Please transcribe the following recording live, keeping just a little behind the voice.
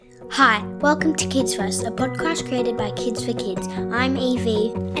Hi, welcome to Kids First, a podcast created by Kids for Kids. I'm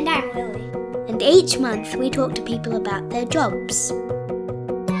Evie. And I'm Lily. And each month we talk to people about their jobs.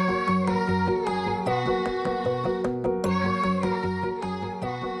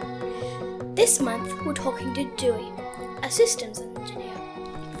 This month we're talking to Dewey, a systems engineer.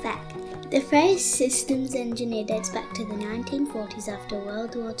 Fact. The phrase systems engineer dates back to the 1940s after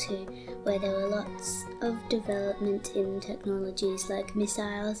World War II, where there were lots of development in technologies like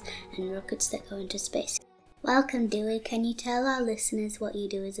missiles and rockets that go into space. Welcome, Dewey. Can you tell our listeners what you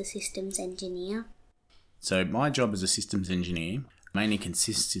do as a systems engineer? So my job as a systems engineer mainly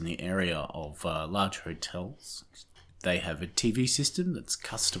consists in the area of large hotels. They have a TV system that's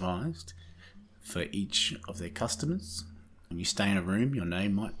customised for each of their customers. When you stay in a room, your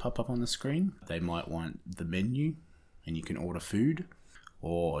name might pop up on the screen. They might want the menu and you can order food,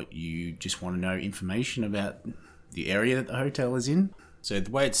 or you just want to know information about the area that the hotel is in. So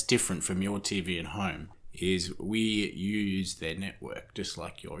the way it's different from your TV at home is we use their network just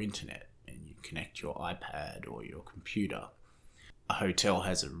like your internet, and you connect your iPad or your computer. A hotel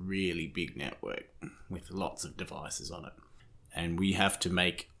has a really big network with lots of devices on it, and we have to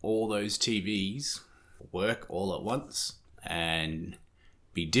make all those TVs work all at once and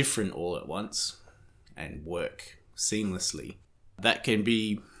be different all at once and work seamlessly. That can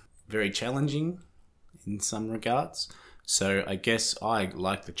be very challenging in some regards. So I guess I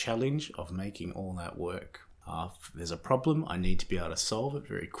like the challenge of making all that work. If there's a problem, I need to be able to solve it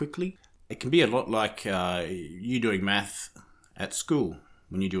very quickly. It can be a lot like you doing math at school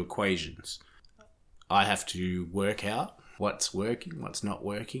when you do equations. I have to work out what's working, what's not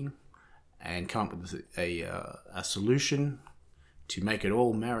working, and come up with a solution to make it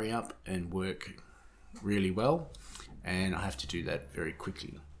all marry up and work really well. And I have to do that very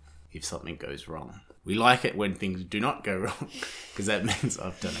quickly if something goes wrong. We like it when things do not go wrong, because that means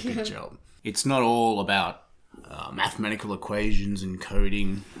I've done a good job. It's not all about mathematical equations and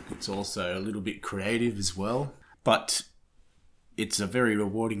coding. It's also a little bit creative as well. But it's a very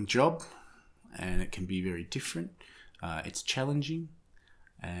rewarding job, and it can be very different. It's challenging,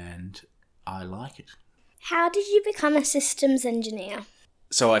 and I like it. How did you become a systems engineer?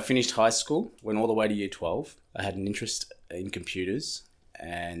 So I finished high school, went all the way to year 12. I had an interest in computers,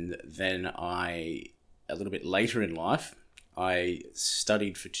 and then a little bit later in life, I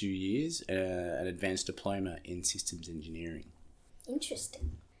studied for 2 years an advanced diploma in systems engineering.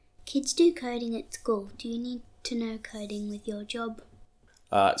 Interesting. Kids do coding at school. Do you need to know coding with your job?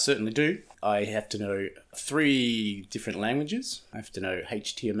 Certainly do. I have to know 3 different languages. I have to know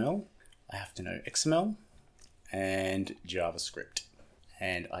HTML, I have to know XML, and JavaScript.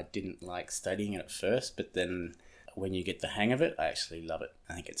 And I didn't like studying it at first, but then when you get the hang of it, I actually love it.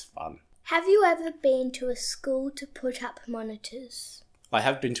 I think it's fun. Have you ever been to a school to put up monitors? I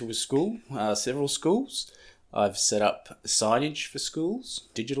have been to a school, several schools. I've set up signage for schools,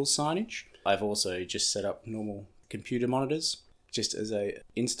 digital signage. I've also just set up normal computer monitors, just as a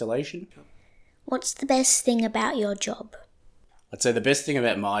installation. What's the best thing about your job? I'd say the best thing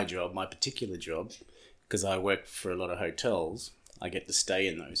about my job, my particular job, because I work for a lot of hotels, I get to stay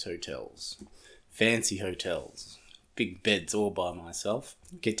in those hotels. Fancy hotels. Big beds all by myself.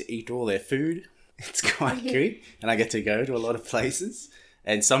 Get to eat all their food. It's quite good. And I get to go to a lot of places.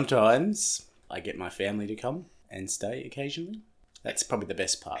 And sometimes I get my family to come and stay occasionally. That's probably the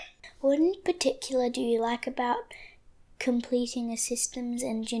best part. What in particular do you like about completing a systems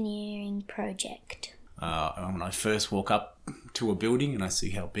engineering project? When I first walk up to a building and I see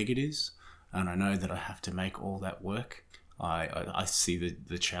how big it is, and I know that I have to make all that work, I see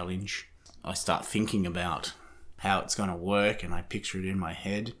the challenge. I start thinking about how it's going to work, and I picture it in my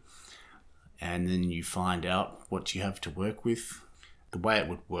head, and then you find out what you have to work with. The way it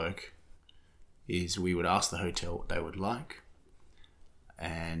would work is we would ask the hotel what they would like,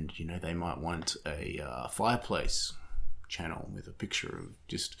 and they might want a fireplace channel with a picture of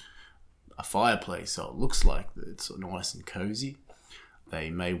just a fireplace, so it looks like it's nice and cozy.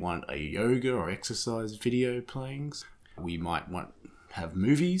 They may want a yoga or exercise video playing. We might have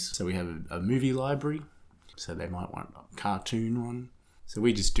movies, so we have a movie library. So they might want a cartoon one. So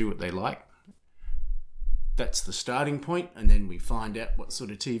we just do what they like. That's the starting point, and then we find out what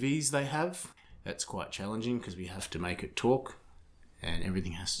sort of TVs they have. That's quite challenging because we have to make it talk, and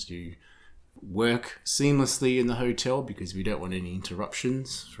everything has to work seamlessly in the hotel because we don't want any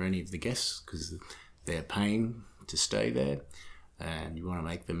interruptions for any of the guests because they're paying to stay there, and you want to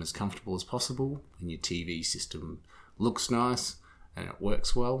make them as comfortable as possible, and your TV system looks nice and it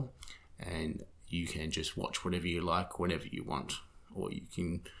works well, and you can just watch whatever you like whenever you want, or you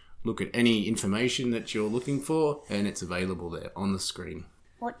can look at any information that you're looking for and it's available there on the screen.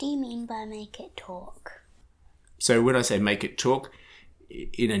 What do you mean by make it talk? So when I say make it talk,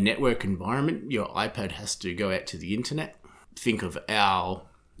 in a network environment, your iPad has to go out to the internet. Think of our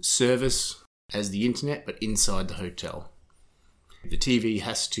service as the internet, but inside the hotel. The TV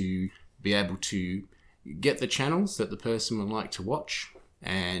has to be able to get the channels that the person would like to watch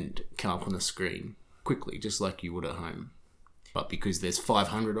and come up on the screen quickly, just like you would at home. But because there's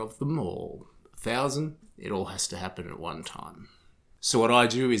 500 of them or 1,000, it all has to happen at one time. So what I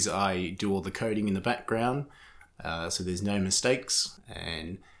do is I do all the coding in the background, so there's no mistakes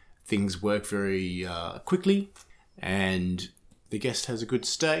and things work very quickly and the guest has a good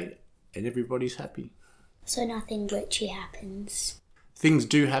stay and everybody's happy. So nothing glitchy happens? Things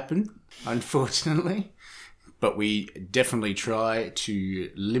do happen, unfortunately, but we definitely try to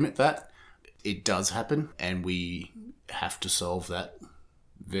limit that. It does happen and we have to solve that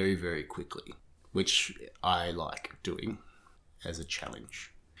very, very quickly, which I like doing as a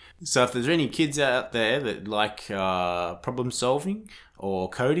challenge. So if there's any kids out there that like problem solving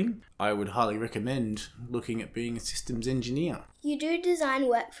or coding, I would highly recommend looking at being a systems engineer. You do design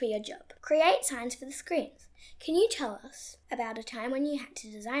work for your job. Create signs for the screens. Can you tell us about a time when you had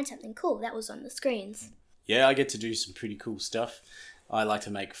to design something cool that was on the screens? Yeah, I get to do some pretty cool stuff. I like to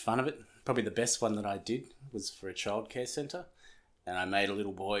make fun of it. Probably the best one that I did was for a childcare centre. And I made a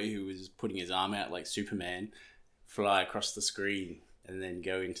little boy who was putting his arm out like Superman, fly across the screen and then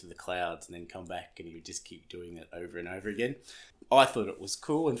go into the clouds and then come back, and he would just keep doing it over and over again. I thought it was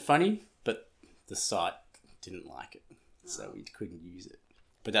cool and funny, but the site didn't like it, so we couldn't use it.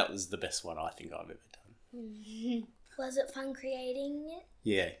 But that was the best one I think I've ever done. Was it fun creating it?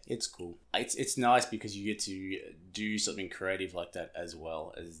 Yeah, it's cool. It's nice because you get to do something creative like that as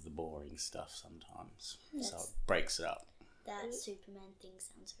well as the boring stuff sometimes. So it breaks it up. That Superman thing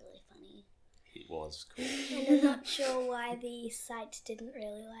sounds really funny. It was cool. And I'm not sure why the sites didn't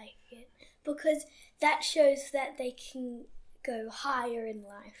really like it, because that shows that they can go higher in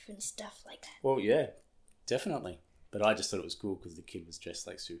life and stuff like that. Well, yeah, definitely. But I just thought it was cool because the kid was dressed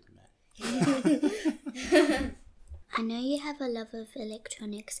like Superman. I know you have a love of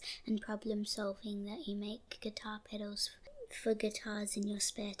electronics and problem solving, that you make guitar pedals for guitars in your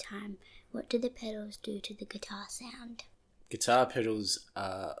spare time. What do the pedals do to the guitar sound? Guitar pedals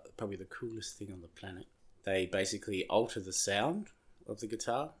are probably the coolest thing on the planet. They basically alter the sound of the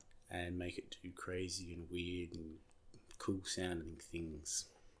guitar and make it do crazy and weird and cool sounding things.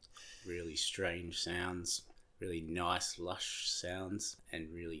 Really strange sounds, really nice lush sounds,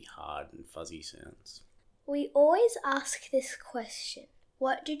 and really hard and fuzzy sounds. We always ask this question.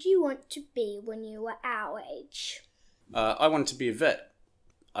 What did you want to be when you were our age? I wanted to be a vet.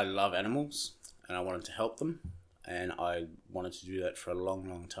 I love animals and I wanted to help them. And I wanted to do that for a long,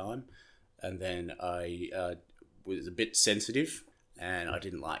 long time. And then I was a bit sensitive and I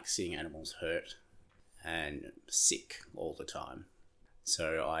didn't like seeing animals hurt and sick all the time.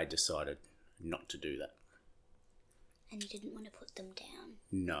 So I decided not to do that. And you didn't want to put them down?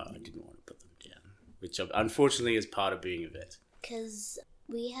 No, I didn't want to put them down, which unfortunately is part of being a vet. Because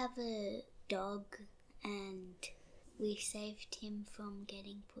we have a dog and we saved him from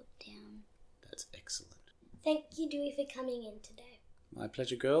getting put down. That's excellent. Thank you, Dewey, for coming in today. My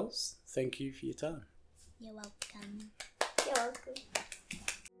pleasure, girls. Thank you for your time. You're welcome. You're welcome.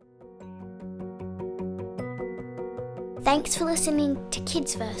 Thanks for listening to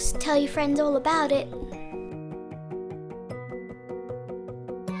Kids First. Tell your friends all about it.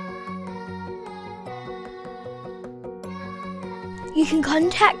 You can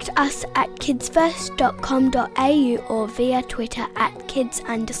contact us at kidsfirst.com.au or via Twitter at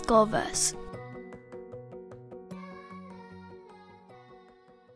kids_verse.